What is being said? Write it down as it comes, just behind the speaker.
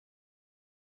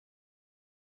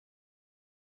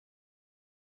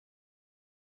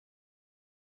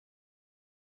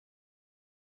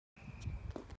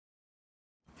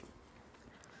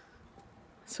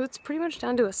So it's pretty much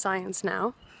down to a science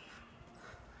now.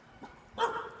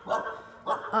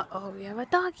 Uh-oh, we have a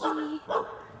doggy.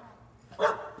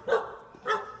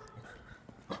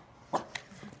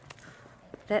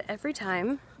 That every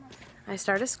time I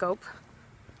start a scope,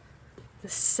 the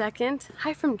second,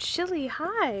 hi from Chile,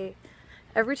 hi.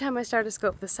 Every time I start a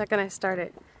scope, the second I start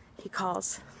it, he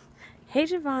calls. Hey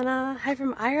Giovanna, hi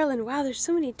from Ireland. Wow, there's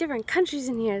so many different countries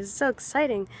in here. It's so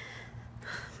exciting.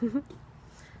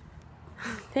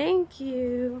 Thank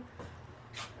you.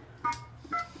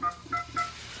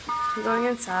 I'm going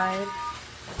inside.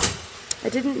 I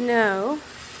didn't know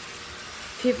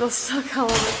people still call on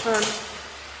the phone.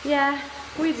 Yeah,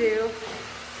 we do.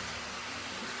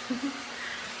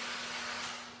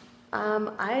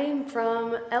 I'm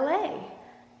from LA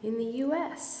in the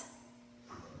US.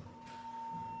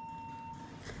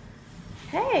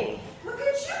 Hey! Look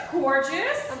at you,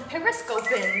 gorgeous! I'm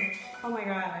periscoping. Oh my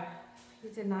god. You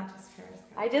did not just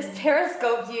periscope. I just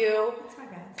periscoped you. That's my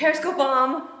bad. Periscope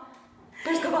bomb.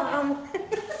 Periscope bomb.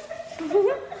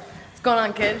 What's going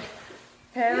on, kid?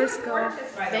 Periscope.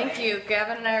 Thank you.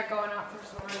 Gavin and I are going out for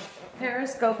some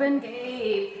periscoping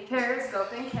Gabe.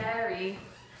 Periscoping Carrie.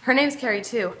 Her name's Carrie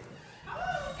too.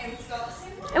 And we spell the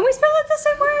same way. And we spell it the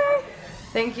same way.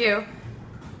 Thank you.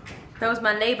 That was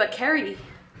my neighbor, Carrie.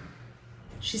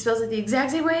 She spells it the exact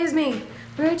same way as me.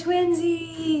 We're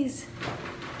twinsies.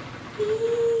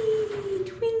 Eee,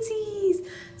 twinsies.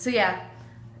 So yeah,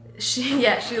 she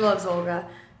loves Olga.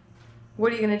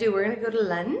 What are you gonna do? We're gonna go to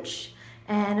lunch,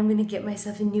 and I'm gonna get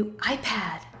myself a new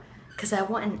iPad, cause I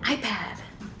want an iPad,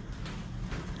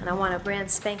 and I want a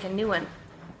brand spanking new one.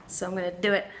 So I'm gonna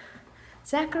do it.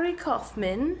 Zachary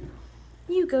Kaufman,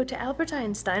 you go to Albert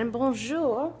Einstein.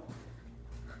 Bonjour.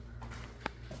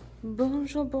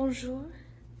 Bonjour, bonjour.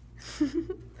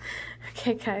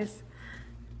 Okay, guys.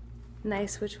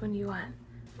 Nice. Which one do you want?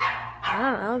 I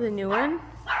don't know. The new one?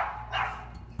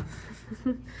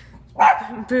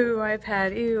 Boo,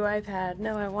 iPad. Ew, iPad.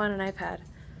 No, I want an iPad.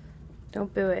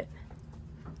 Don't boo it.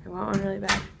 I want one really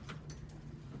bad.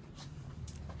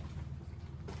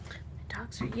 My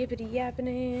dogs are yippity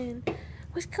yapping.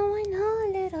 What's going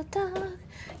on, little dog?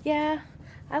 Yeah,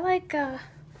 I like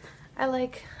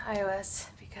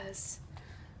iOS because,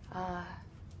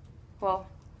 well,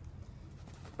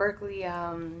 Berkeley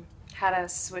had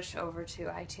us switch over to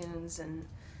iTunes and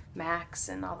Macs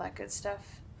and all that good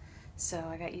stuff. So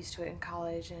I got used to it in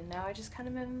college, and now I just kind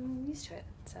of am used to it.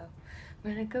 So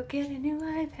I'm gonna go get a new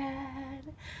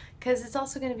iPad, because it's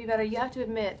also gonna be better. You have to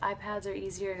admit, iPads are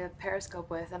easier to periscope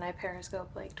with, and I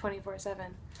periscope like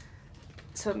 24/7.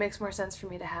 So it makes more sense for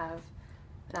me to have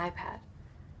an iPad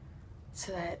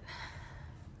so that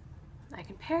I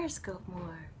can periscope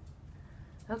more.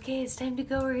 Okay, it's time to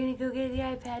go. We're gonna go get the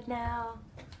iPad now.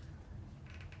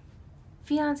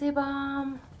 Fiancé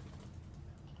bomb.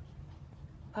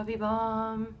 Puppy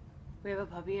bomb. We have a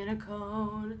puppy in a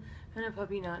cone and a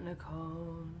puppy not in a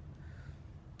cone.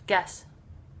 Guess.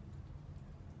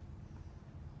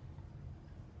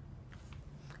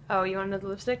 Oh, you want another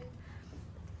lipstick?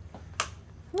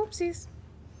 Whoopsies.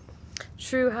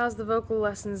 True, how's the vocal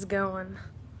lessons going?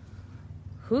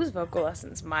 Whose vocal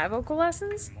lessons? My vocal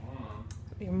lessons?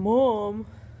 Your mom.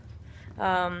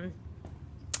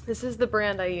 This is the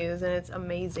brand I use, and it's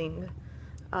amazing.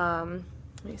 Let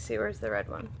me see, where's the red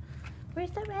one? Where's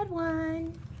the red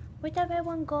one? Where'd the red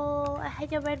one go? I had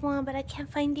the red one, but I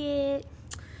can't find it.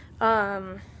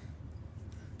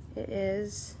 It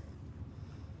is...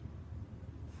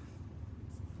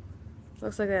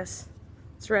 looks like this.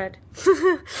 It's red.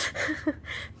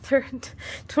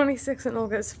 26 and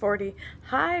Olga is 40.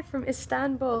 Hi from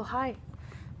Istanbul. Hi.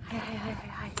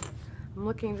 Hi. I'm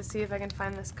looking to see if I can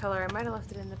find this color. I might have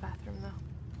left it in the bathroom though.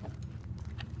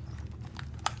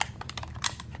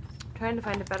 I'm trying to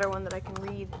find a better one that I can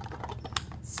read.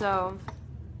 So,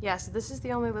 yeah, so this is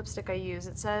the only lipstick I use.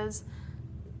 It says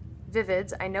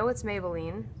Vivids. I know it's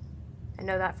Maybelline. I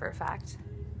know that for a fact.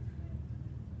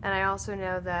 And I also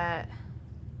know that...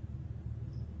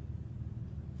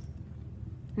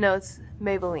 no, it's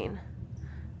Maybelline.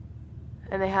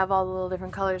 And they have all the little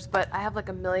different colors, but I have like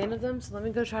a million of them, so let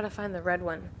me go try to find the red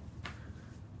one.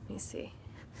 Let me see.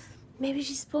 Maybe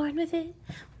she's born with it.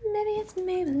 Maybe it's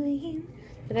Maybelline.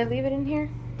 Did I leave it in here?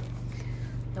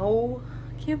 No,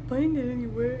 I can't find it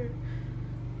anywhere.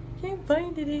 Can't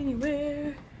find it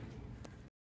anywhere.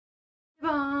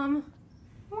 Bomb.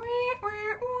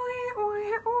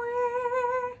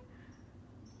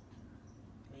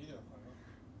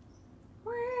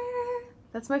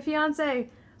 That's my fiance.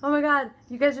 Oh my god,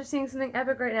 you guys are seeing something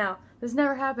epic right now. This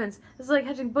never happens. This is like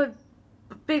catching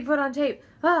Bigfoot on tape.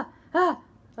 Oh, you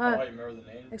remember the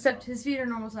name? Except his feet are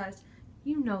normal sized.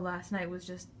 You know last night was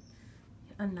just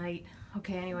a night.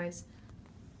 Okay, anyways.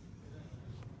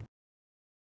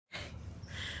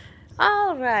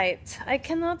 Alright, I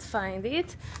cannot find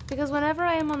it because whenever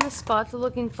I am on the spot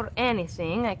looking for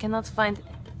anything, I cannot find...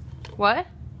 What?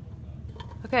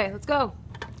 Okay, let's go.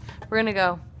 We're gonna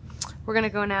go. We're gonna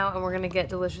go now and we're gonna get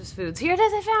delicious foods. Here it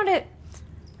is, I found it!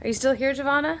 Are you still here,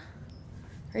 Giovanna?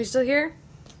 Are you still here?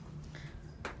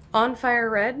 On Fire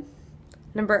Red,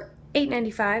 number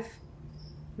 895,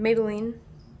 Maybelline.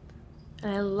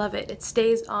 And I love it. It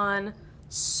stays on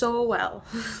so well.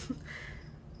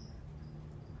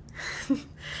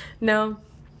 No,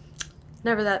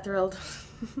 never that thrilled.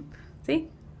 See?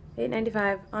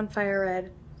 $8.95 on Fire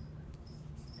Red.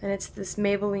 And it's this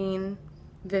Maybelline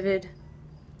Vivid.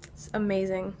 It's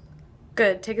amazing.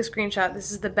 Good, take a screenshot.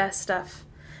 This is the best stuff.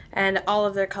 And all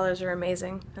of their colors are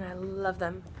amazing. And I love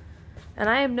them. And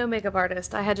I am no makeup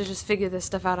artist. I had to just figure this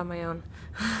stuff out on my own.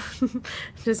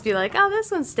 Just be like, oh, this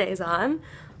one stays on.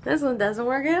 This one doesn't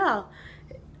work at all.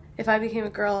 If I became a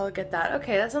girl, I'll get that.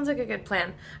 Okay, that sounds like a good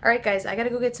plan. Alright guys, I gotta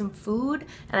go get some food,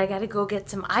 and I gotta go get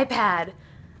some iPad.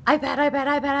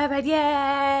 iPad,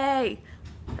 yay!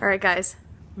 Alright guys,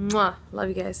 mwah, love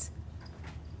you guys.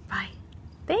 Bye.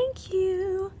 Thank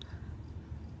you.